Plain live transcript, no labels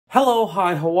Hello,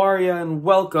 hi, how are ya, and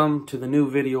welcome to the new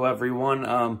video,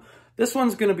 everyone. This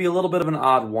one's going to be a little bit of an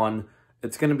odd one.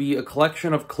 It's going to be a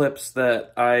collection of clips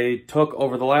that I took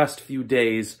over the last few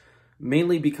days,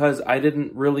 mainly because I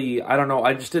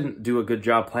just didn't do a good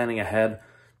job planning ahead,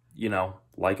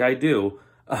 like I do,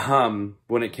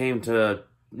 when it came to,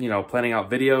 planning out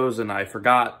videos, and I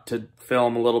forgot to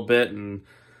film a little bit and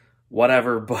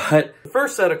whatever. But the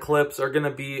first set of clips are going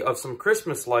to be of some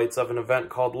Christmas lights of an event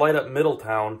called Up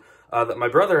Middletown that my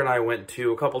brother and I went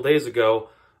to a couple days ago,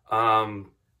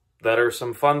 that are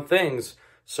some fun things.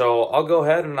 So I'll go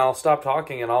ahead and I'll stop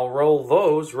talking and I'll roll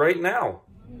those right now.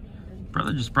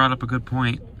 Brother just brought up a good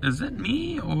point. Is it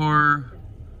me, or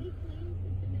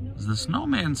is the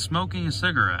snowman smoking a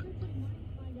cigarette?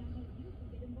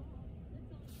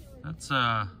 That's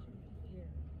not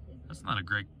a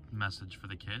great message for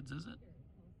the kids, is it?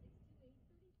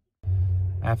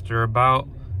 After about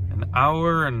an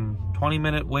hour and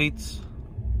 20-minute waits,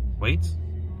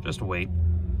 just wait,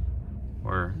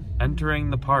 we're entering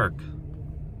the park,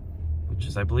 which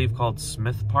is, I believe, called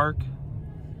Smith Park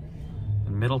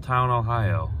in Middletown,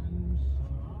 Ohio,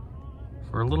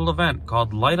 for a little event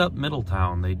called Light Up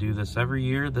Middletown. They do this every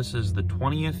year. This is the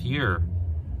 20th year.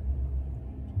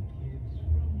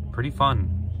 Pretty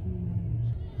fun.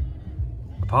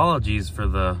 Apologies for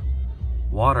the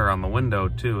water on the window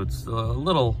too. It's a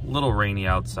little rainy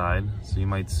outside, so you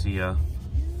might see a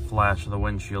flash of the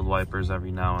windshield wipers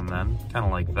every now and then, kind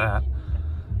of like that.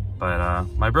 But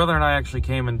my brother and I actually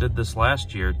came and did this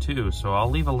last year too, so I'll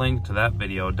leave a link to that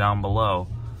video down below.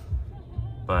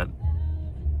 But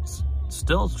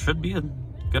still should be a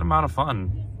good amount of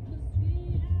fun.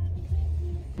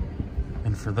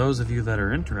 And for those of you that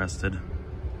are interested,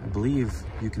 I believe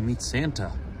you can meet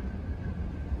Santa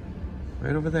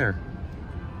right over there,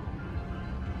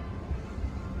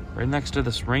 right next to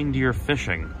this reindeer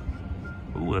fishing.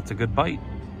 Ooh, that's a good bite.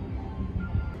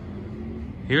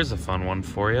 Here's a fun one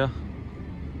for you.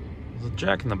 There's a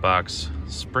Jack-in-the-Box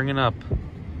springing up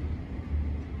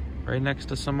right next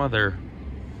to some other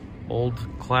old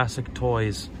classic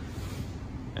toys.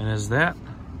 And is that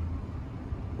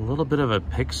a little bit of a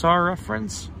Pixar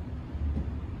reference?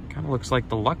 Kind of looks like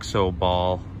the Luxo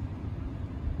ball,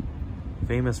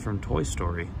 famous from Toy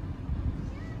Story.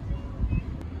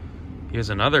 Here's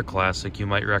another classic you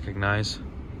might recognize.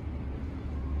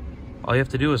 All you have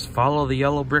to do is follow the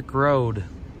yellow brick road.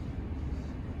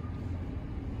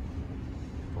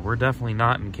 But we're definitely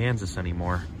not in Kansas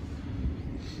anymore,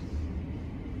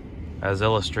 as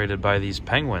illustrated by these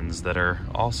penguins that are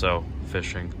also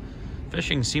fishing.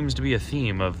 Fishing seems to be a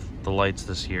theme of the lights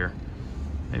this year.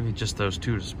 Maybe just those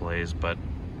two displays, but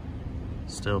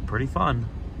still pretty fun.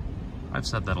 I've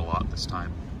said that a lot this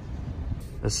time.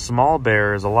 This small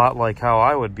bear is a lot like how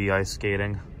I would be ice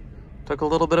skating. Took a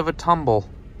little bit of a tumble.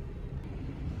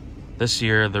 This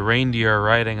year, the reindeer are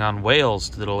riding on whales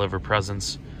to deliver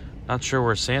presents. Not sure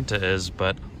where Santa is,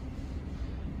 but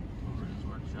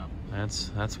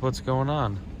that's what's going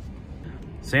on.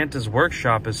 Santa's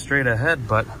workshop is straight ahead,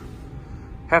 but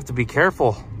have to be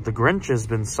careful. The Grinch has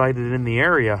been sighted in the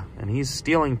area, and he's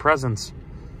stealing presents.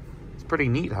 It's pretty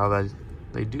neat how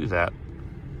they do that.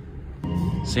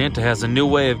 Santa has a new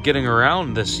way of getting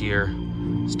around this year.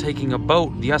 He's taking a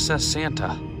boat, the SS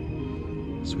Santa.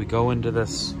 So we go into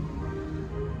this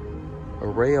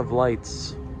array of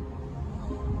lights.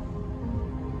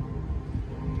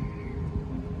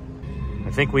 I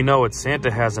think we know what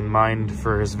Santa has in mind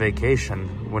for his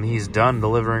vacation when he's done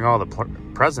delivering all the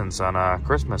presents on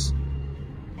Christmas.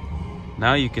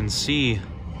 Now you can see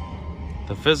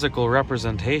the physical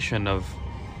representation of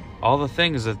all the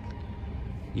things that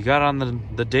you got on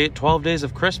the day, 12 days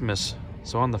of Christmas.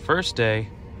 So on the first day,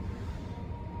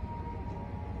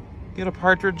 you get a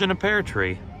partridge in a pear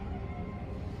tree.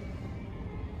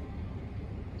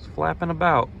 It's flapping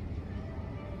about.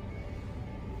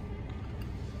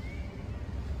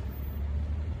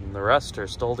 And the rest are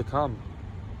still to come.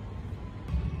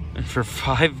 And for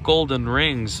 5 golden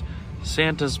rings,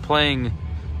 Santa's playing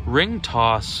ring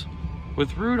toss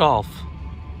with Rudolph.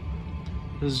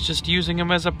 Is just using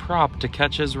him as a prop to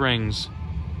catch his rings.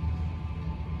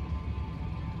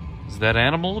 Is that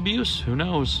animal abuse? Who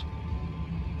knows?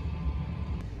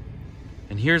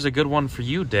 And here's a good one for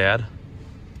you, Dad.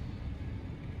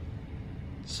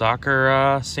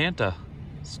 Soccer Santa.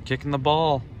 He's kicking the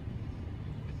ball.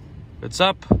 It's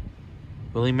up.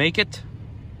 Will he make it?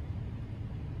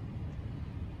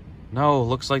 No,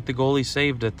 looks like the goalie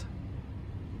saved it.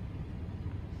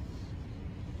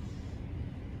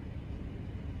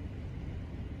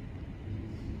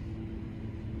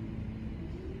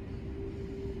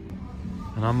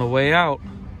 And on the way out,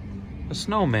 a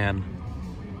snowman.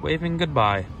 waving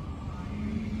goodbye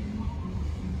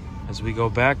as we go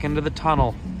back into the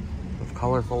tunnel with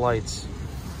colorful lights.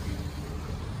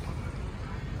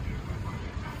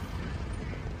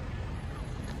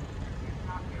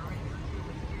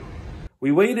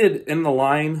 We waited in the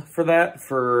line for that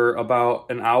for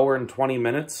about an hour and 20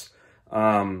 minutes.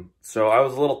 So I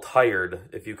was a little tired,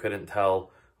 if you couldn't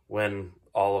tell, when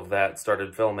all of that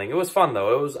started filming. It was fun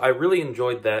though. I really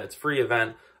enjoyed that. It's a free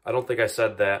event. I don't think I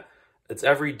said that. It's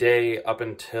every day up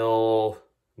until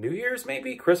New Year's,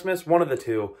 maybe? Christmas? One of the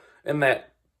two, in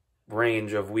that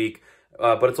range of week.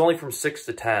 But it's only from 6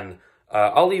 to 10.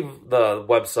 I'll leave the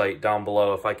website down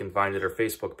below if I can find it, or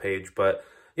Facebook page. But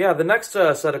yeah, the next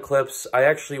set of clips, I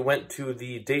actually went to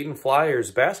the Dayton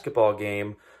Flyers basketball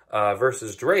game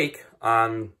versus Drake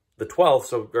on the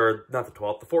 12th, or not the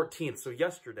 12th, the 14th, so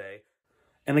yesterday.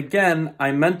 And again,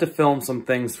 I meant to film some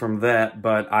things from that,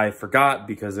 but I forgot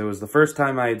because it was the first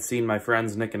time I had seen my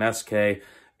friends Nick and SK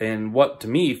in what to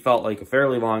me felt like a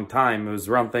fairly long time. It was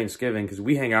around Thanksgiving because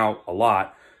we hang out a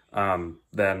lot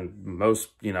than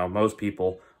most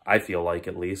people, I feel like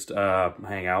at least,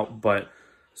 hang out. But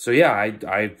so yeah,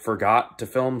 I forgot to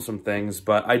film some things,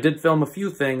 but I did film a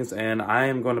few things, and I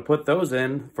am going to put those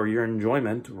in for your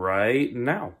enjoyment right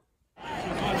now.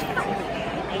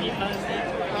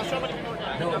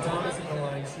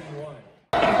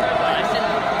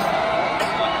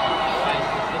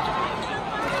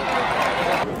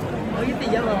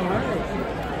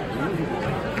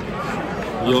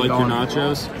 You like your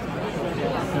nachos?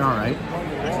 They're all right.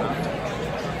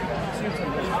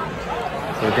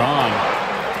 They're gone.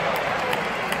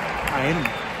 I ate them.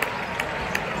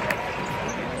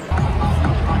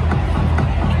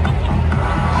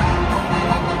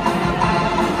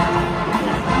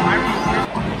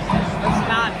 It's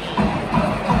not me.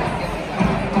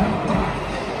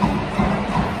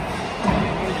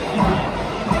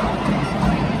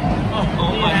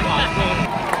 Oh my God.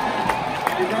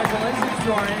 Congratulations to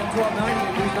our AM 1290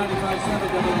 and News 95.7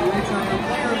 WHIO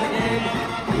player of the game,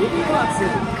 Ruby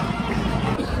Watson.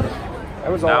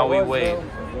 Now we wait.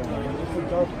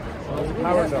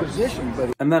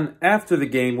 And then after the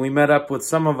game, we met up with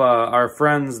some of our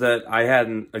friends that I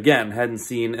hadn't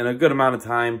seen in a good amount of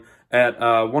time at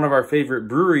one of our favorite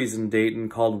breweries in Dayton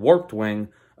called Warped Wing,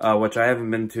 which I haven't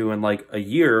been to in like a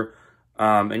year.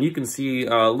 And you can see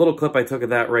a little clip I took of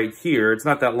that right here. It's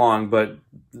not that long, but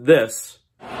this.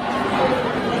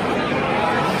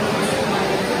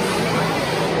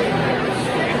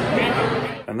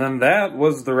 And then that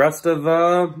was the rest of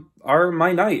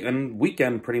my night and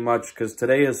weekend, pretty much, because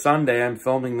today is Sunday. I'm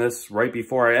filming this right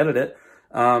before I edit it,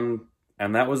 and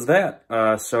that was that.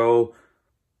 So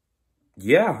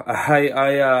yeah,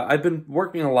 I've been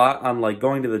working a lot on like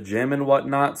going to the gym and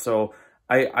whatnot. So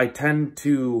I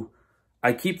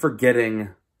keep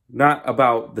forgetting not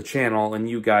about the channel and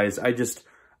you guys. I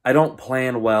don't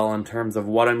plan well in terms of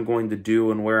what I'm going to do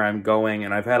and where I'm going.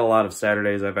 And I've had a lot of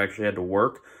Saturdays I've actually had to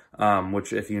work.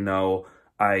 Which, if you know,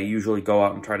 I usually go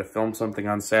out and try to film something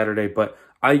on Saturday, but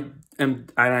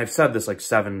and I've said this like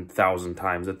 7,000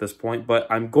 times at this point, but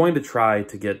I'm going to try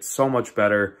to get so much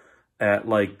better at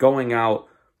like going out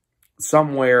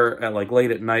somewhere at like late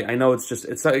at night. I know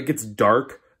it gets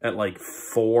dark at like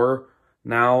 4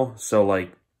 now, so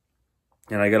like,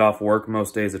 and I get off work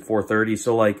most days at 4:30,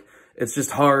 so like, it's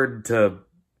just hard to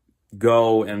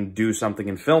go and do something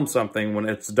and film something when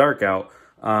it's dark out.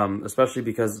 Especially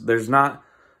because there's not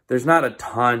a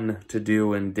ton to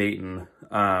do in Dayton,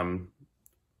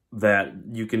 that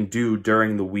you can do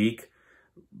during the week,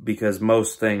 because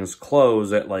most things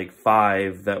close at like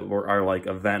 5 that are like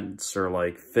events or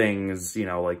like things,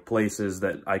 like places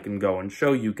that I can go and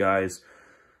show you guys.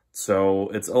 So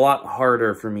it's a lot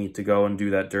harder for me to go and do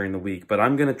that during the week, but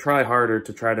I'm going to try harder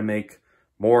to try to make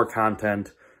more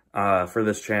content for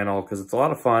this channel, because it's a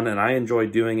lot of fun and I enjoy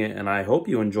doing it, and I hope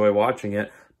you enjoy watching it.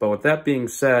 But with that being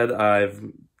said, I've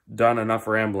done enough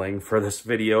rambling for this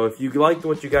video. If you liked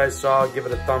what you guys saw, give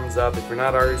it a thumbs up. If you're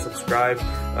not already subscribed,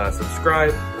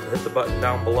 subscribe and hit the button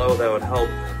down below. That would help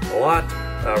a lot.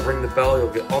 Ring the bell,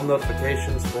 you'll get all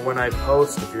notifications for when I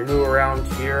post. If you're new around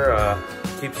here,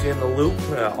 keeps you in the loop,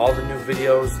 all the new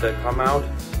videos that come out.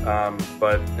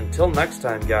 But until next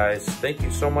time, guys, thank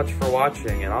you so much for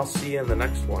watching, and I'll see you in the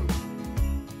next one.